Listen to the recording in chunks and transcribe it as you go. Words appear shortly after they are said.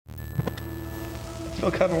feel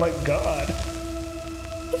kind of like God.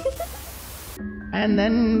 And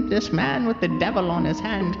then this man with the devil on his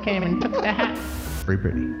hand came and took the hat. Free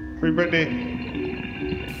Britney. Free Britney.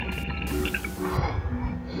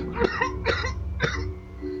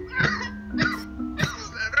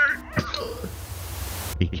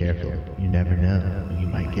 Be careful. You never know. You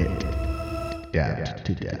might get dabbed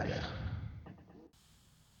to death.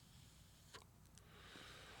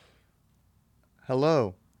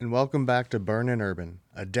 Hello, and welcome back to Burnin Urban,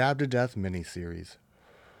 a Dab to Death miniseries.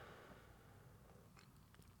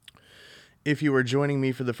 If you are joining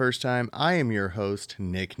me for the first time, I am your host,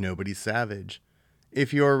 Nick Nobody Savage.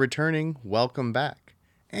 If you are returning, welcome back.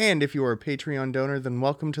 And if you are a Patreon donor, then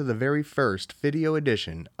welcome to the very first video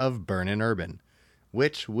edition of Burnin Urban,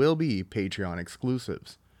 which will be Patreon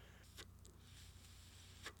exclusives.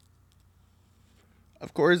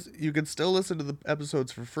 Of course, you can still listen to the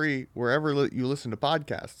episodes for free wherever you listen to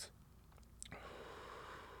podcasts.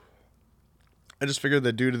 I just figured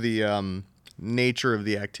that due to the nature of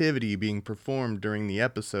the activity being performed during the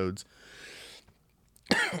episodes,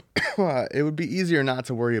 it would be easier not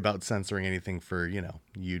to worry about censoring anything for,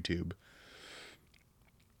 YouTube.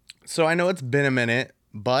 So I know it's been a minute,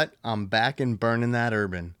 but I'm back and burning that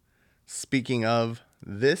urban. Speaking of,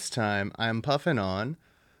 this time I'm puffing on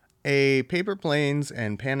a Paper Planes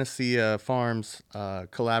and Panacea Farms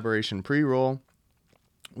collaboration pre-roll.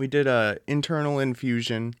 We did a internal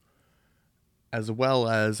infusion as well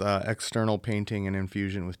as external painting and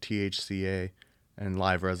infusion with THCA and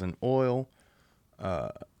live resin oil.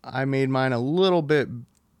 I made mine a little bit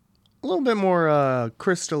more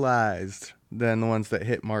crystallized than the ones that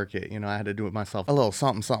hit market. I had to do it myself. A little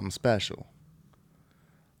something special.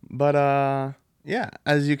 But yeah,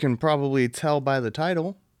 as you can probably tell by the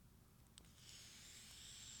title,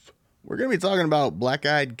 we're going to be talking about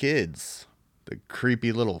black-eyed kids, the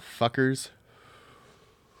creepy little fuckers.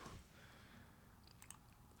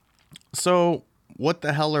 So, what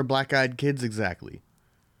the hell are black-eyed kids exactly?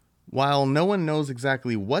 While no one knows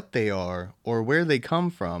exactly what they are or where they come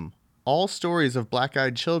from, all stories of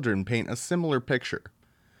black-eyed children paint a similar picture.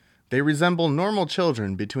 They resemble normal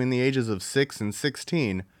children between the ages of 6 and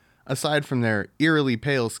 16, aside from their eerily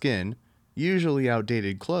pale skin, usually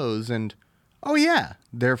outdated clothes, and oh yeah,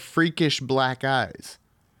 they're freakish black eyes.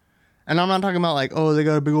 And I'm not talking about like, oh, they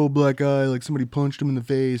got a big old black eye, like somebody punched them in the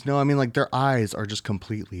face. No, I mean like their eyes are just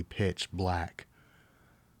completely pitch black.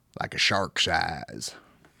 Like a shark's eyes.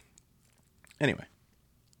 Anyway.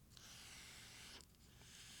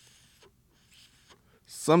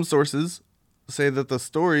 Some sources say that the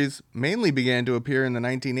stories mainly began to appear in the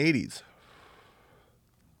 1980s,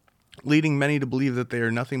 leading many to believe that they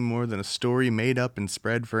are nothing more than a story made up and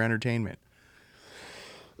spread for entertainment.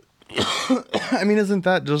 I mean, isn't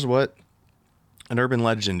that just what an urban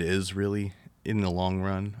legend is, really, in the long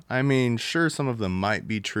run? I mean, sure, some of them might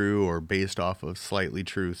be true or based off of slightly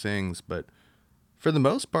true things, but for the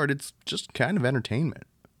most part, it's just kind of entertainment.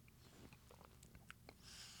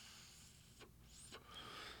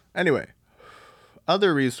 Anyway,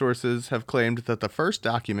 other resources have claimed that the first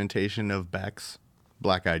documentation of Beck's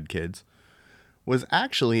black-eyed kids was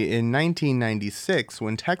actually in 1996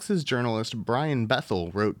 when Texas journalist Brian Bethel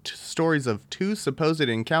wrote stories of two supposed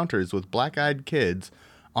encounters with black-eyed kids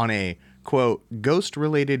on a, quote,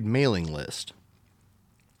 ghost-related mailing list.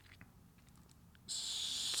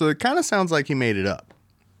 So it kind of sounds like he made it up.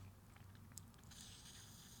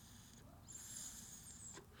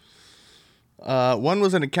 One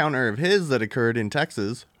was an encounter of his that occurred in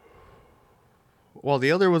Texas, while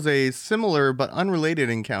the other was a similar but unrelated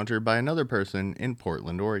encounter by another person in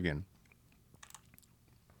Portland, Oregon.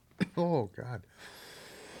 Oh, God.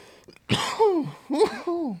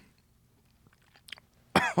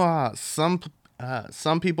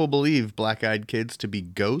 Some people believe black-eyed kids to be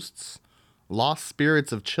ghosts, lost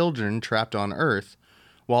spirits of children trapped on Earth,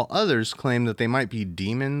 while others claim that they might be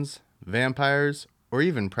demons, vampires, or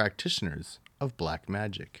even practitioners of black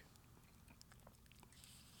magic.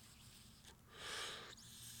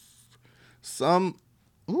 Some...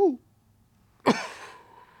 Ooh.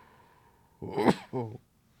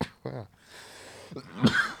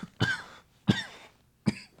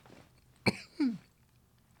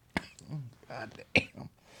 God damn.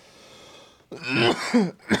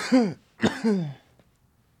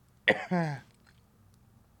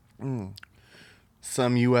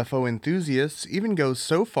 Some UFO enthusiasts even go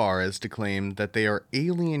so far as to claim that they are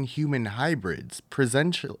alien-human hybrids,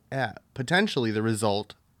 potentially the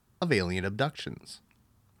result of alien abductions.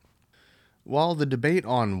 While the debate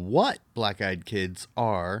on what black-eyed kids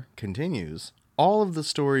are continues, all of the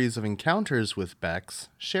stories of encounters with Becks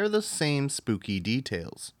share the same spooky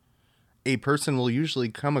details. A person will usually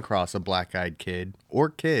come across a black-eyed kid or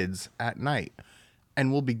kids at night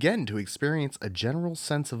and will begin to experience a general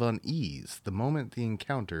sense of unease the moment the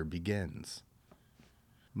encounter begins.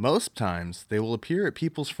 Most times, they will appear at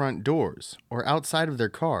people's front doors or outside of their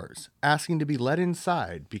cars, asking to be let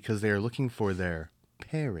inside because they are looking for their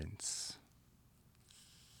parents.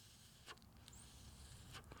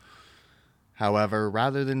 However,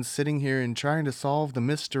 rather than sitting here and trying to solve the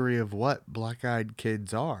mystery of what black-eyed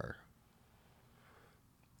kids are,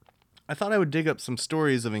 I thought I would dig up some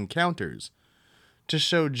stories of encounters to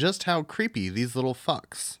show just how creepy these little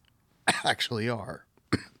fucks actually are.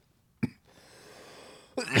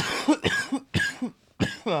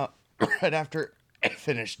 Right after I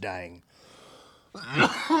finished dying.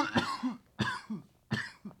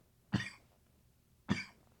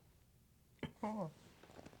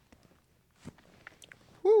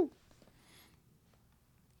 Woo.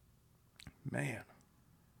 Man,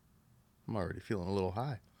 I'm already feeling a little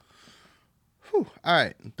high. Whew. All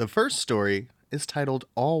right, the first story is titled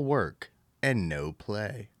All Work and No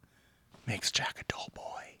Play. Makes Jack a dull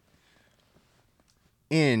boy.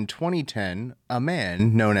 In 2010, a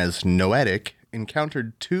man known as Noetic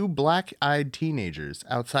encountered two black-eyed teenagers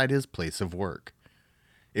outside his place of work.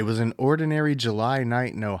 It was an ordinary July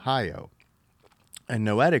night in Ohio, and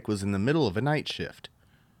Noetic was in the middle of a night shift.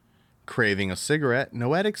 Craving a cigarette,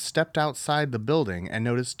 Noetic stepped outside the building and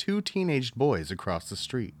noticed two teenage boys across the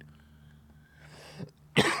street.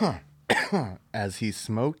 As he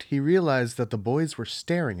smoked, he realized that the boys were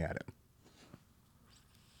staring at him.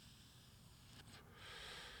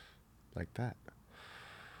 Like that.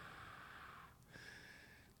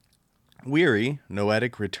 Weary,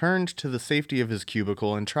 Noetic returned to the safety of his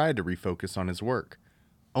cubicle and tried to refocus on his work,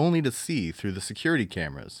 only to see through the security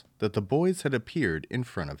cameras that the boys had appeared in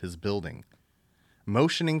front of his building,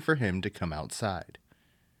 motioning for him to come outside.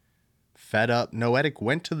 Fed up, Noetic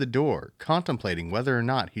went to the door, contemplating whether or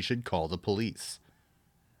not he should call the police.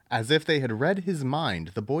 As if they had read his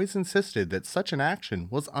mind, the boys insisted that such an action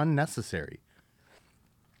was unnecessary.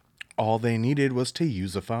 All they needed was to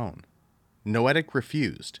use a phone. Noetic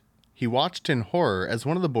refused. He watched in horror as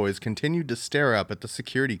one of the boys continued to stare up at the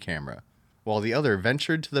security camera, while the other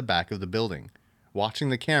ventured to the back of the building, watching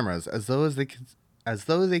the cameras as though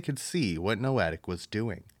they could see what Noetic was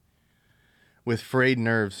doing. With frayed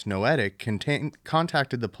nerves, Noetic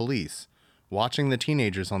contacted the police, watching the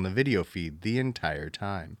teenagers on the video feed the entire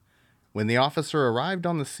time. When the officer arrived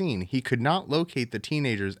on the scene, he could not locate the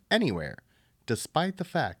teenagers anywhere, despite the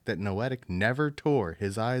fact that Noetic never tore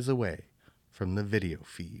his eyes away from the video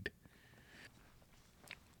feed.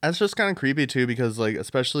 That's just kind of creepy too, because like,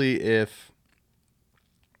 especially if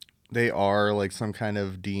they are like some kind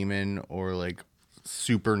of demon or like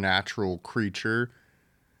supernatural creature,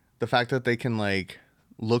 the fact that they can like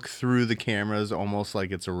look through the cameras almost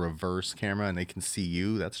like it's a reverse camera and they can see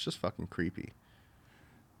you, that's just fucking creepy.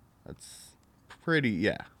 That's pretty,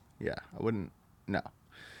 yeah, I wouldn't, no.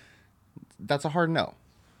 That's a hard no.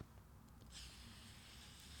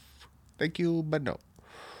 Thank you, but no.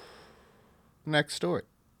 Next story.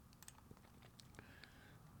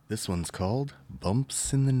 This one's called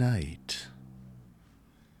Bumps in the Night.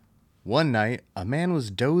 One night, a man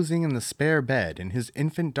was dozing in the spare bed in his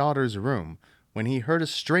infant daughter's room when he heard a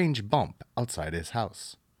strange bump outside his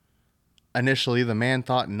house. Initially, the man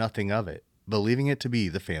thought nothing of it, believing it to be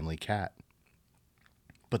the family cat.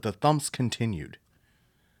 But the thumps continued.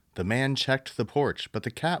 The man checked the porch, but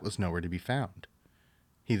the cat was nowhere to be found.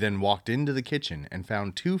 He then walked into the kitchen and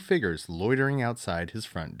found two figures loitering outside his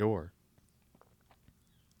front door.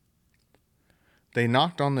 They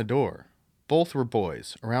knocked on the door. Both were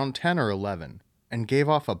boys, around 10 or 11, and gave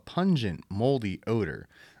off a pungent, moldy odor.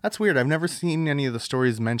 That's weird. I've never seen any of the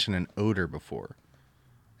stories mention an odor before.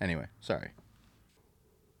 Anyway, sorry.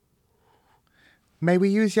 "May we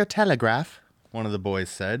use your telegraph?" one of the boys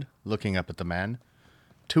said, looking up at the man.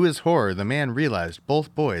 To his horror, the man realized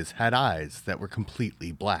both boys had eyes that were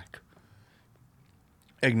completely black.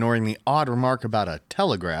 Ignoring the odd remark about a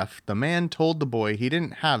telegraph, the man told the boy he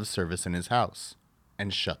didn't have service in his house,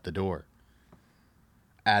 and shut the door.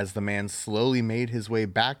 As the man slowly made his way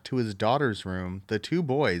back to his daughter's room, the two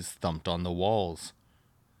boys thumped on the walls.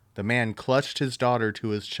 The man clutched his daughter to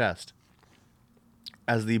his chest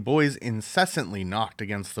as the boys incessantly knocked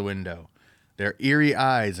against the window. Their eerie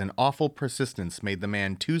eyes and awful persistence made the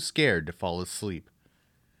man too scared to fall asleep.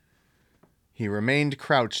 He remained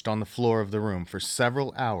crouched on the floor of the room for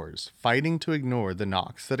several hours, fighting to ignore the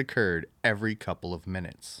knocks that occurred every couple of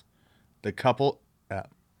minutes.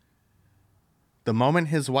 The moment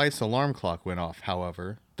his wife's alarm clock went off,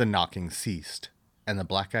 however, the knocking ceased, and the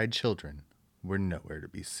black-eyed children were nowhere to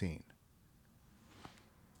be seen.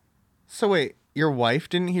 So wait, your wife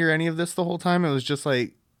didn't hear any of this the whole time? It was just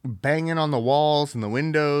like banging on the walls and the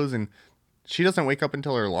windows, and she doesn't wake up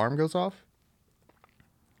until her alarm goes off?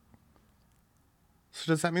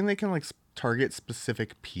 So does that mean they can like target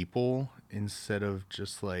specific people instead of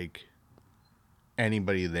just like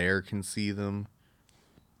anybody there can see them?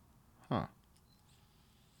 Huh.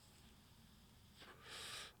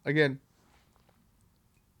 Again,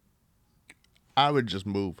 I would just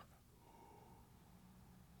move.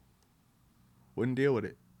 Wouldn't deal with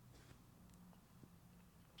it.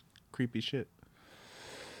 Creepy shit.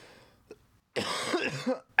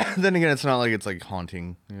 Then again, it's not like it's like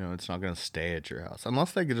haunting. You know, it's not going to stay at your house.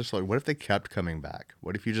 Unless they could just like, what if they kept coming back?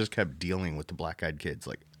 What if you just kept dealing with the black-eyed kids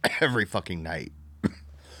like every fucking night?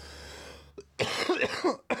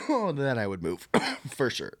 Then I would move. For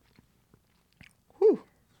sure. Whew.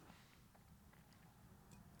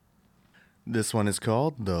 This one is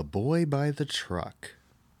called The Boy by the Truck.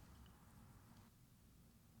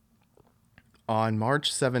 On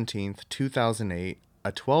March 17th, 2008,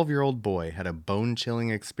 a 12-year-old boy had a bone-chilling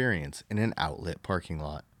experience in an outlet parking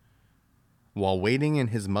lot. While waiting in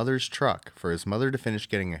his mother's truck for his mother to finish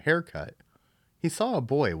getting a haircut, he saw a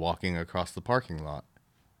boy walking across the parking lot.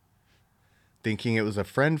 Thinking it was a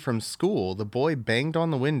friend from school, the boy banged on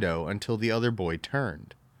the window until the other boy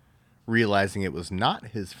turned. Realizing it was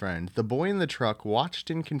not his friend, the boy in the truck watched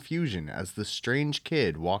in confusion as the strange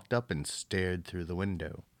kid walked up and stared through the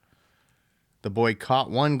window. The boy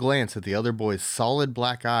caught one glance at the other boy's solid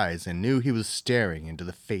black eyes and knew he was staring into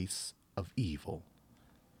the face of evil.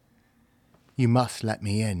 "You must let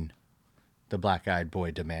me in," the black-eyed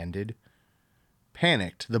boy demanded.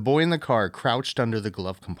 Panicked, the boy in the car crouched under the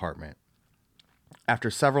glove compartment.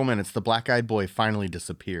 After several minutes, the black-eyed boy finally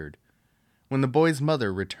disappeared. When the boy's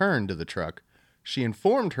mother returned to the truck, she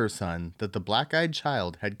informed her son that the black-eyed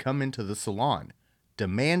child had come into the salon,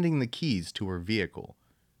 demanding the keys to her vehicle.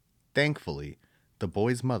 Thankfully, the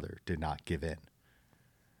boy's mother did not give in.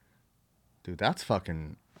 Dude, that's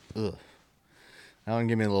fucking... ugh. That one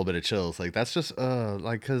gave me a little bit of chills. Like, that's just...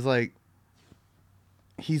 like, because, like...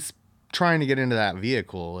 he's trying to get into that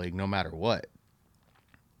vehicle, like, no matter what.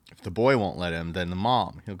 If the boy won't let him, then the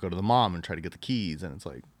mom. He'll go to the mom and try to get the keys, and it's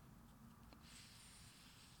like...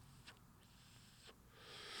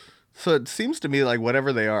 So it seems to me like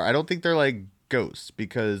whatever they are, I don't think they're, like, ghosts,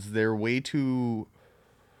 because they're way too...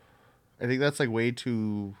 I think that's like way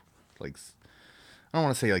too, like, I don't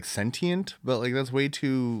want to say like sentient, but like that's way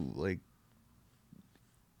too like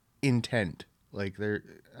intent. Like they're,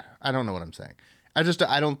 I don't know what I'm saying. I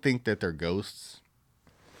don't think that they're ghosts.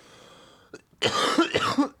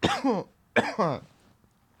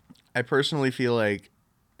 I personally feel like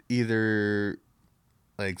either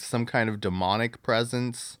like some kind of demonic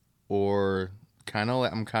presence or kind of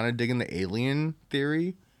like, I'm kind of digging the alien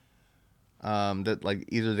theory. That like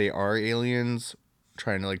either they are aliens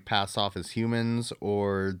trying to like pass off as humans,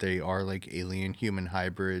 or they are like alien human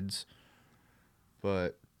hybrids.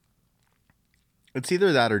 But it's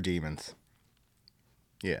either that or demons.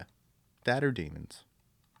 Yeah, that or demons.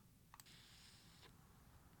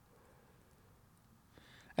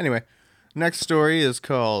 Anyway, next story is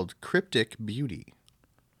called Cryptic Beauty.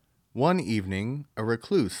 One evening, a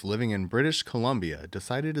recluse living in British Columbia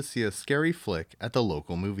decided to see a scary flick at the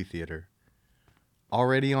local movie theater.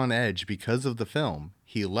 Already on edge because of the film,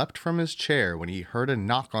 he leapt from his chair when he heard a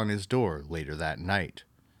knock on his door later that night.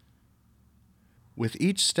 With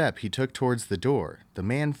each step he took towards the door, the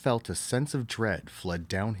man felt a sense of dread flood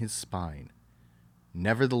down his spine.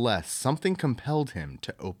 Nevertheless, something compelled him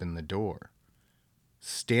to open the door.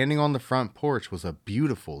 Standing on the front porch was a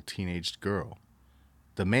beautiful teenage girl.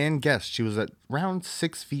 The man guessed she was at around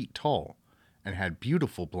 6 feet tall and had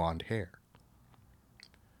beautiful blonde hair.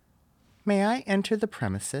 "May I enter the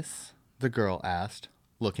premises?" the girl asked,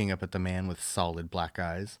 looking up at the man with solid black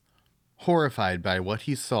eyes. Horrified by what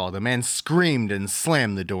he saw, the man screamed and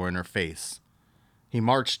slammed the door in her face. He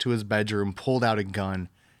marched to his bedroom, pulled out a gun,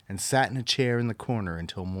 and sat in a chair in the corner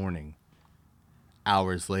until morning.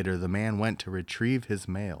 Hours later, the man went to retrieve his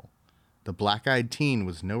mail. The black-eyed teen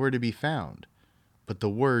was nowhere to be found, but the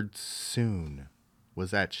word "soon"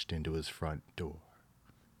 was etched into his front door.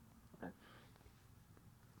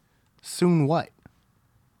 Soon what?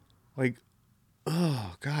 Like,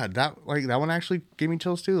 oh god, that one actually gave me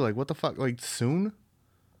chills too. Like, what the fuck? Like, soon?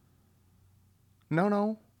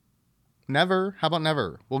 No. Never. How about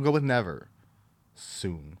never? We'll go with never.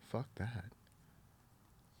 Soon. Fuck that.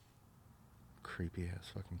 Creepy ass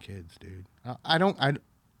fucking kids, dude.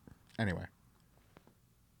 Anyway.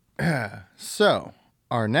 So,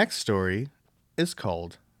 our next story is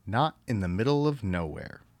called Not in the Middle of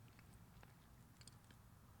Nowhere.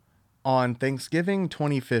 On Thanksgiving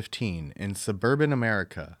 2015 in suburban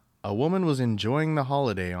America, a woman was enjoying the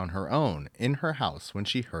holiday on her own in her house when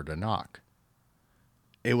she heard a knock.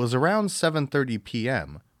 It was around 7:30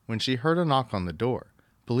 p.m. when she heard a knock on the door.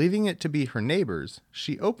 Believing it to be her neighbors,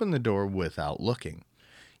 she opened the door without looking.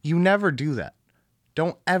 You never do that.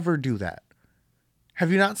 Don't ever do that.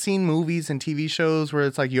 Have you not seen movies and TV shows where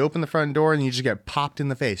it's like you open the front door and you just get popped in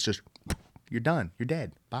the face? Just, you're done. You're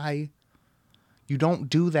dead. Bye. You don't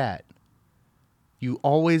do that. You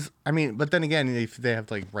always, but then again, if they have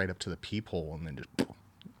to like right up to the peephole and then just,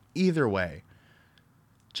 either way,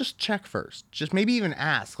 just check first. Just maybe even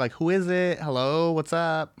ask, like, who is it? Hello, what's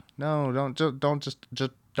up? No, don't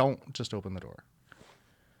just open the door.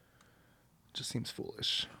 Just seems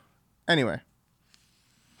foolish. Anyway.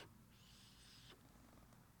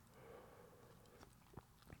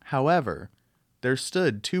 However, there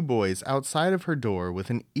stood two boys outside of her door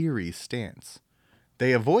with an eerie stance.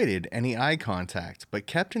 They avoided any eye contact, but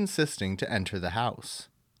kept insisting to enter the house.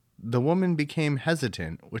 The woman became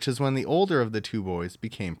hesitant, which is when the older of the two boys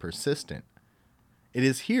became persistent. It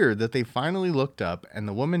is here that they finally looked up and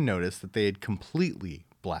the woman noticed that they had completely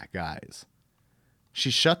black eyes. She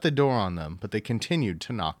shut the door on them, but they continued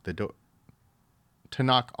to knock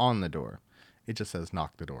on the door. It just says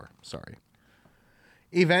knock the door. Sorry.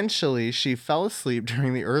 Eventually, she fell asleep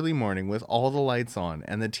during the early morning with all the lights on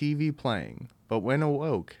and the TV playing, but when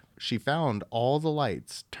awoke, she found all the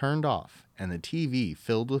lights turned off and the TV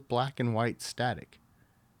filled with black and white static.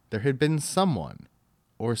 There had been someone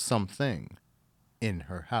or something in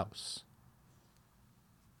her house.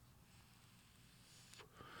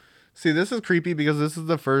 See, this is creepy because this is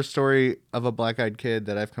the first story of a black-eyed kid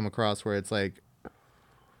that I've come across where it's like,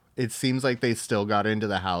 it seems like they still got into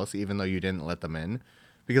the house even though you didn't let them in.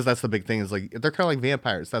 Because that's the big thing is like, they're kind of like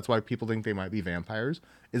vampires. That's why people think they might be vampires,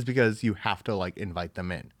 is because you have to like invite them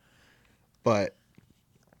in. But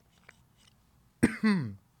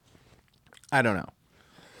I don't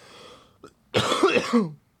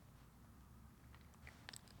know.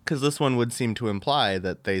 Because this one would seem to imply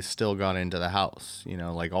that they still got into the house. You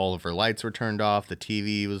know, like all of her lights were turned off. The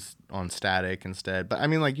TV was on static instead. But I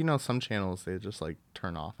mean, like, you know, some channels, they just like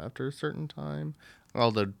turn off after a certain time.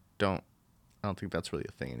 Although I don't think that's really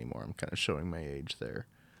a thing anymore. I'm kind of showing my age there.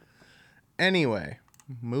 Anyway,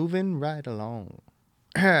 moving right along.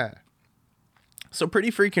 So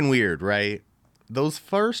pretty freaking weird, right? Those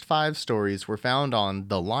first 5 stories were found on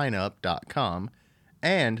thelineup.com,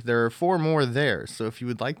 and there are 4 more there. So if you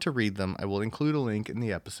would like to read them, I will include a link in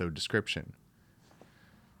the episode description.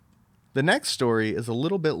 The next story is a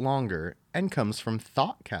little bit longer and comes from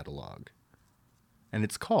Thought Catalog, and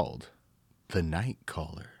it's called The Night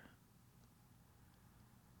Caller.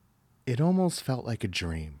 It almost felt like a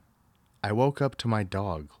dream. I woke up to my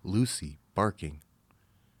dog, Lucy, barking.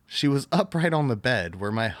 She was upright on the bed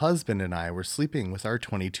where my husband and I were sleeping with our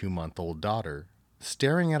 22-month-old daughter,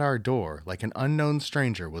 staring at our door like an unknown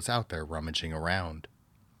stranger was out there rummaging around.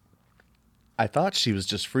 I thought she was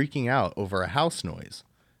just freaking out over a house noise.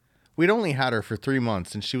 We'd only had her for 3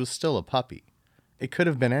 months and she was still a puppy. It could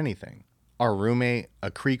have been anything. Our roommate, a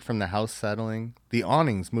creak from the house settling, the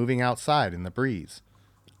awnings moving outside in the breeze.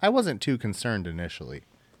 I wasn't too concerned initially.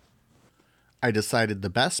 I decided the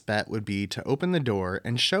best bet would be to open the door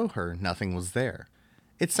and show her nothing was there.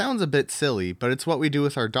 It sounds a bit silly, but it's what we do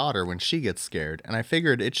with our daughter when she gets scared, and I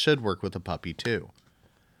figured it should work with a puppy too.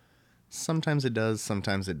 Sometimes it does,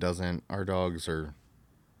 sometimes it doesn't. Our dogs are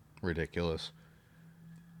ridiculous.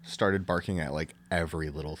 Started barking at like every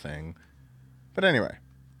little thing. But anyway,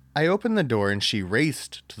 I opened the door and she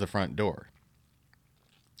raced to the front door.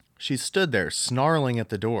 She stood there, snarling at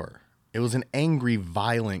the door. It was an angry,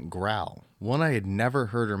 violent growl, one I had never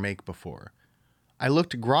heard her make before. I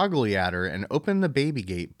looked groggily at her and opened the baby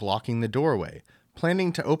gate blocking the doorway,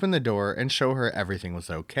 planning to open the door and show her everything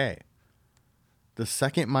was okay. The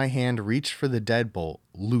second my hand reached for the deadbolt,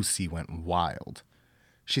 Lucy went wild.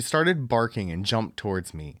 She started barking and jumped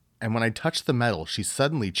towards me, and when I touched the metal, she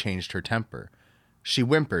suddenly changed her temper. She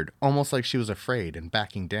whimpered, almost like she was afraid and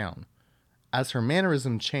backing down. As her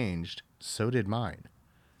mannerism changed, so did mine.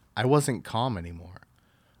 I wasn't calm anymore.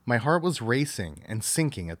 My heart was racing and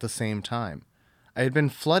sinking at the same time. I had been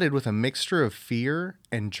flooded with a mixture of fear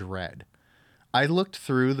and dread. I looked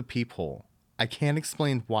through the peephole. I can't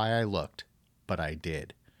explain why I looked, but I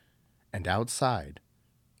did. And outside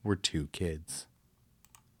were 2 kids.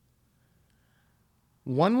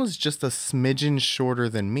 One was just a smidgen shorter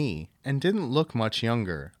than me and didn't look much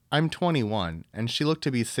younger. I'm 21, and she looked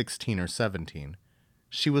to be 16 or 17.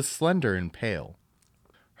 She was slender and pale.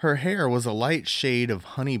 Her hair was a light shade of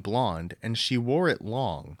honey blonde, and she wore it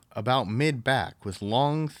long, about mid-back, with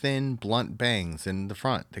long, thin, blunt bangs in the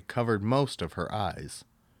front that covered most of her eyes.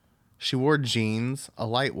 She wore jeans, a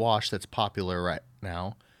light wash that's popular right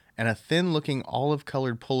now, and a thin-looking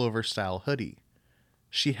olive-colored pullover-style hoodie.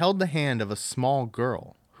 She held the hand of a small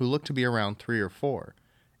girl, who looked to be around 3 or 4,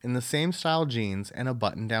 in the same style jeans and a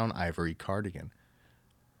button-down ivory cardigan.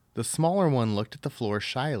 The smaller one looked at the floor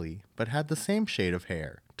shyly, but had the same shade of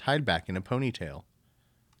hair, tied back in a ponytail.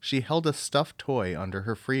 She held a stuffed toy under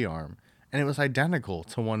her free arm, and it was identical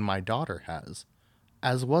to one my daughter has,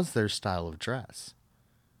 as was their style of dress.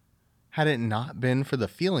 Had it not been for the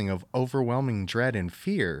feeling of overwhelming dread and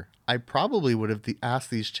fear, I probably would have asked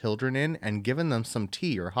these children in and given them some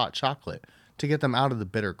tea or hot chocolate to get them out of the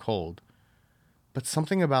bitter cold. But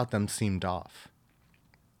something about them seemed off.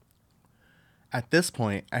 At this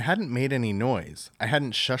point, I hadn't made any noise. I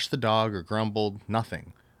hadn't shushed the dog or grumbled,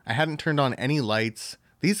 nothing. I hadn't turned on any lights.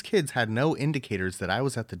 These kids had no indicators that I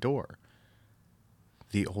was at the door.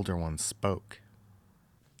 The older one spoke.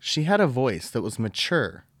 She had a voice that was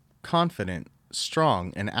mature, confident,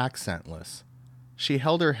 strong, and accentless. She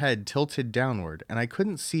held her head tilted downward, and I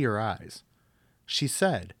couldn't see her eyes. She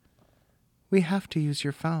said, "We have to use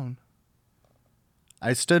your phone."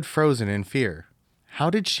 I stood frozen in fear. How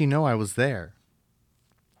did she know I was there?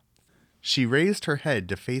 She raised her head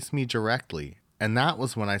to face me directly, and that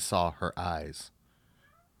was when I saw her eyes.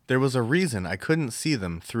 There was a reason I couldn't see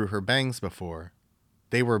them through her bangs before.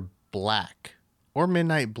 They were black, or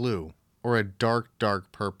midnight blue, or a dark,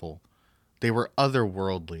 dark purple. They were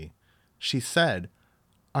otherworldly. She said,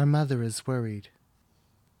 "Our mother is worried."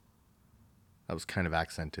 That was kind of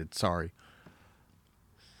accented, sorry.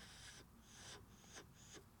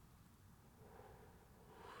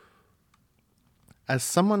 As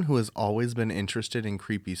someone who has always been interested in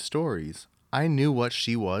creepy stories, I knew what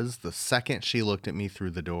she was the second she looked at me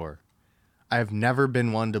through the door. I have never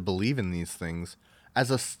been one to believe in these things. As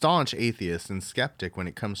a staunch atheist and skeptic when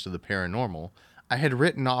it comes to the paranormal, I had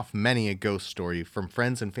written off many a ghost story from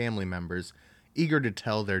friends and family members eager to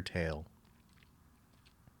tell their tale.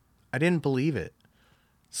 I didn't believe it.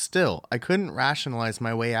 Still, I couldn't rationalize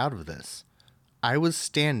my way out of this. I was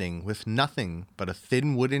standing with nothing but a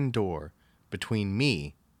thin wooden door between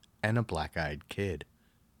me and a black-eyed kid.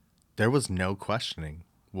 There was no questioning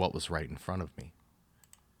what was right in front of me.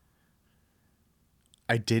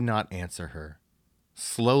 I did not answer her.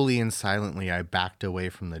 Slowly and silently, I backed away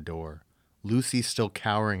from the door, Lucy still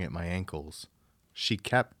cowering at my ankles. She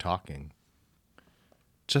kept talking.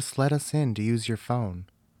 "Just let us in to use your phone."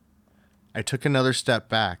 I took another step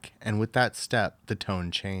back, and with that step, the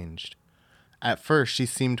tone changed. At first, she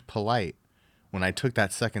seemed polite. When I took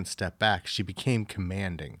that second step back, she became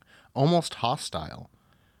commanding, almost hostile.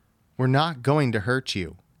 "We're not going to hurt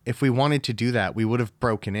you. If we wanted to do that, we would have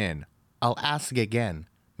broken in. I'll ask again.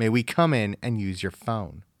 May we come in and use your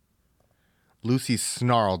phone?" Lucy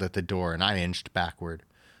snarled at the door, and I inched backward,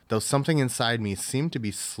 though something inside me seemed to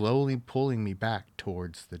be slowly pulling me back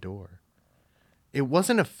towards the door. It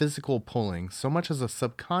wasn't a physical pulling so much as a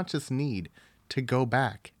subconscious need to go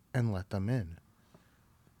back and let them in.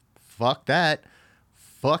 Fuck that.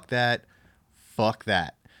 Fuck that. Fuck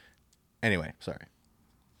that. Anyway, sorry.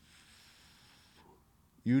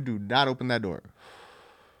 You do not open that door.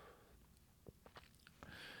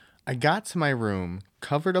 I got to my room,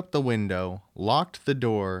 covered up the window, locked the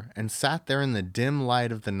door, and sat there in the dim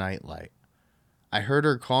light of the nightlight. I heard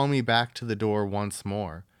her call me back to the door once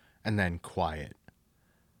more, and then quiet.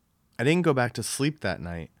 I didn't go back to sleep that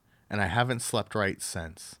night, and I haven't slept right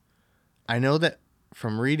since. I know that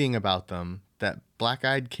from reading about them that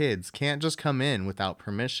black-eyed kids can't just come in without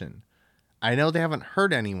permission. I know they haven't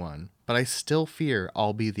hurt anyone, but I still fear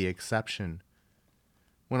I'll be the exception.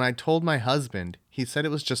 When I told my husband, he said it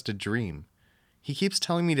was just a dream. He keeps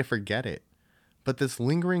telling me to forget it, but this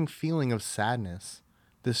lingering feeling of sadness,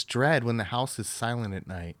 this dread when the house is silent at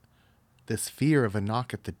night, this fear of a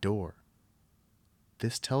knock at the door,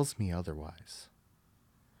 this tells me otherwise.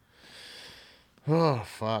 Oh,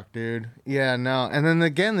 fuck, dude. Yeah, no. And then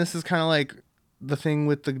again, this is kind of like the thing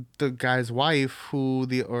with the guy's wife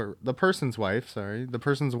the person's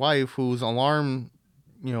wife whose alarm,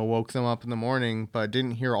 woke them up in the morning, but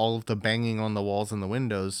didn't hear all of the banging on the walls and the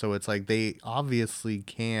windows. So it's like they obviously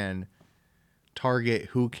can target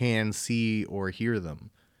who can see or hear them.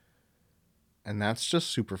 And that's just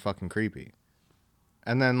super fucking creepy.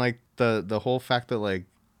 And then like the whole fact that like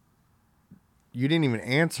you didn't even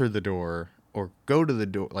answer the door or go to the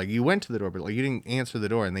door. Like you went to the door, but like you didn't answer the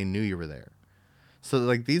door and they knew you were there. So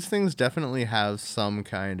like these things definitely have some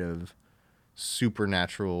kind of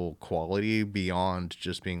supernatural quality beyond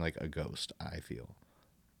just being like a ghost, I feel.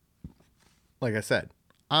 Like I said,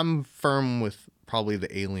 I'm firm with probably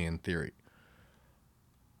the alien theory.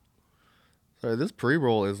 So this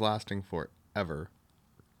pre-roll is lasting forever.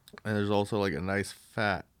 And there's also like a nice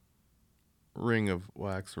fat ring of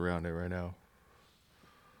wax around it right now.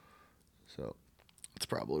 So that's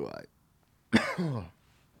probably why.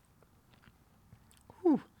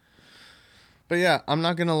 But yeah, I'm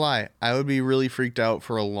not going to lie. I would be really freaked out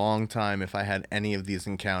for a long time if I had any of these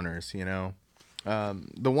encounters, you know?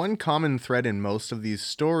 The one common thread in most of these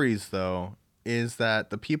stories, though, is that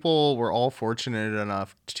the people were all fortunate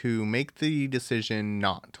enough to make the decision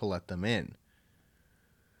not to let them in.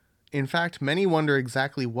 In fact, many wonder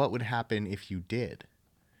exactly what would happen if you did.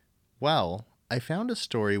 Well, I found a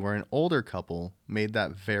story where an older couple made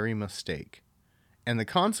that very mistake, and the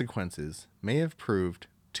consequences may have proved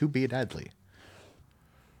to be deadly.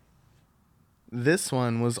 This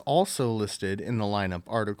one was also listed in the lineup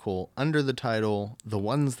article under the title, The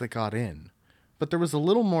Ones That Got In, but there was a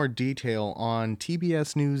little more detail on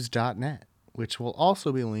tbsnews.net, which will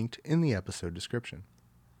also be linked in the episode description.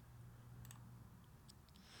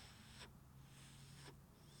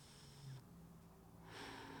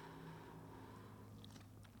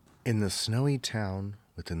 In the snowy town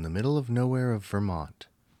within the middle of nowhere of Vermont,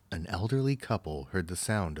 an elderly couple heard the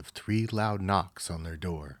sound of 3 loud knocks on their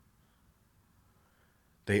door.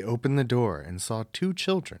 They opened the door and saw 2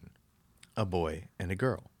 children, a boy and a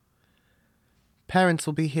girl. "Parents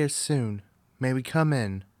will be here soon. May we come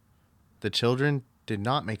in?" The children did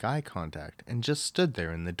not make eye contact and just stood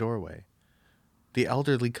there in the doorway. The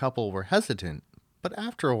elderly couple were hesitant, but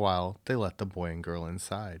after a while they let the boy and girl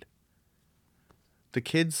inside. The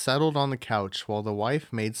kids settled on the couch while the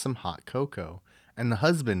wife made some hot cocoa, and the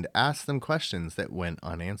husband asked them questions that went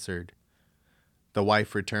unanswered. The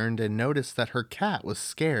wife returned and noticed that her cat was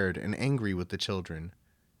scared and angry with the children.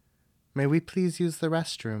 "May we please use the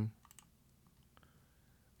restroom?"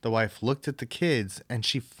 The wife looked at the kids and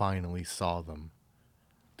she finally saw them.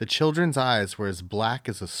 The children's eyes were as black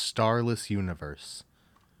as a starless universe.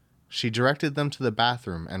 She directed them to the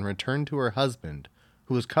bathroom and returned to her husband,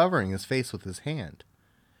 who was covering his face with his hand.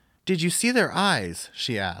 "Did you see their eyes?"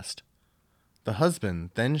 she asked. The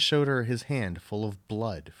husband then showed her his hand full of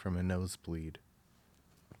blood from a nosebleed.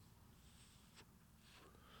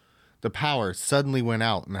 The power suddenly went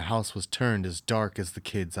out and the house was turned as dark as the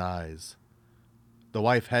kids' eyes. The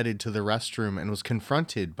wife headed to the restroom and was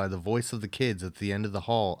confronted by the voice of the kids at the end of the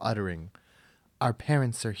hall uttering, "Our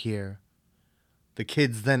parents are here." The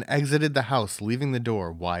kids then exited the house, leaving the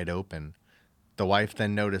door wide open. The wife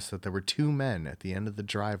then noticed that there were 2 men at the end of the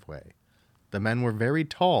driveway. The men were very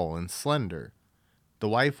tall and slender. The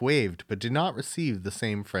wife waved but did not receive the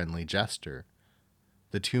same friendly gesture.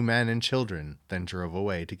 The 2 men and children then drove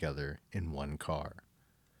away together in one car.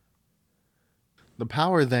 The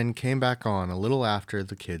power then came back on a little after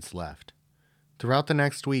the kids left. Throughout the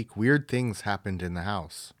next week, weird things happened in the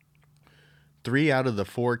house. 3 out of the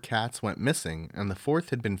 4 cats went missing, and the 4th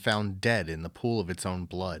had been found dead in the pool of its own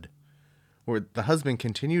blood. Where the husband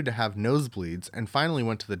continued to have nosebleeds and finally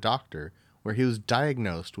went to the doctor, where he was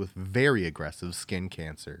diagnosed with very aggressive skin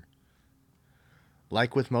cancer.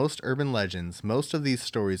 Like with most urban legends, most of these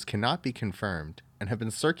stories cannot be confirmed and have been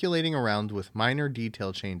circulating around with minor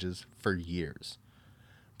detail changes for years.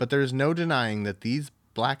 But there is no denying that these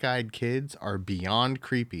black-eyed kids are beyond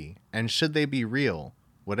creepy, and should they be real,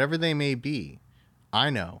 whatever they may be, I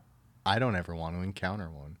know I don't ever want to encounter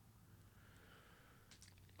one.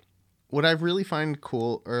 What I really find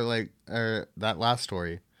cool, that last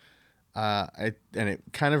story, and it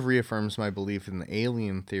kind of reaffirms my belief in the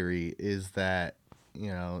alien theory, is that, you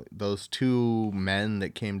know, those 2 men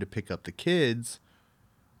that came to pick up the kids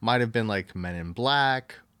might have been like men in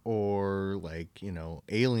black, or like, you know,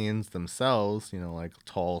 aliens themselves, you know, like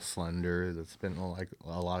tall, slender. That's been like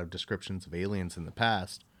a lot of descriptions of aliens in the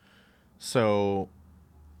past. So,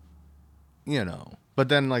 you know, but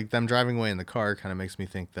then like them driving away in the car kind of makes me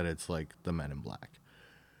think that it's like the men in black,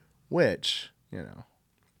 which, you know,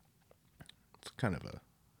 it's kind of a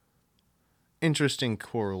interesting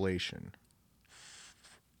correlation.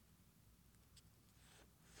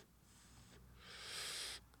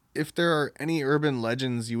 If there are any urban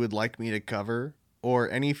legends you would like me to cover,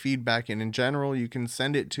 or any feedback, and in general, you can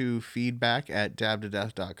send it to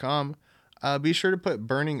feedback@dabtodeath.com. Be sure to put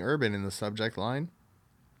Burning Urban in the subject line.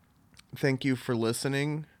 Thank you for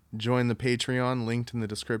listening. Join the Patreon linked in the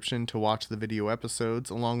description to watch the video episodes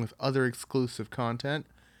along with other exclusive content.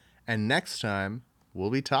 And next time, we'll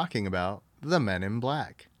be talking about the Men in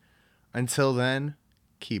Black. Until then,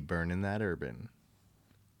 keep burning that urban.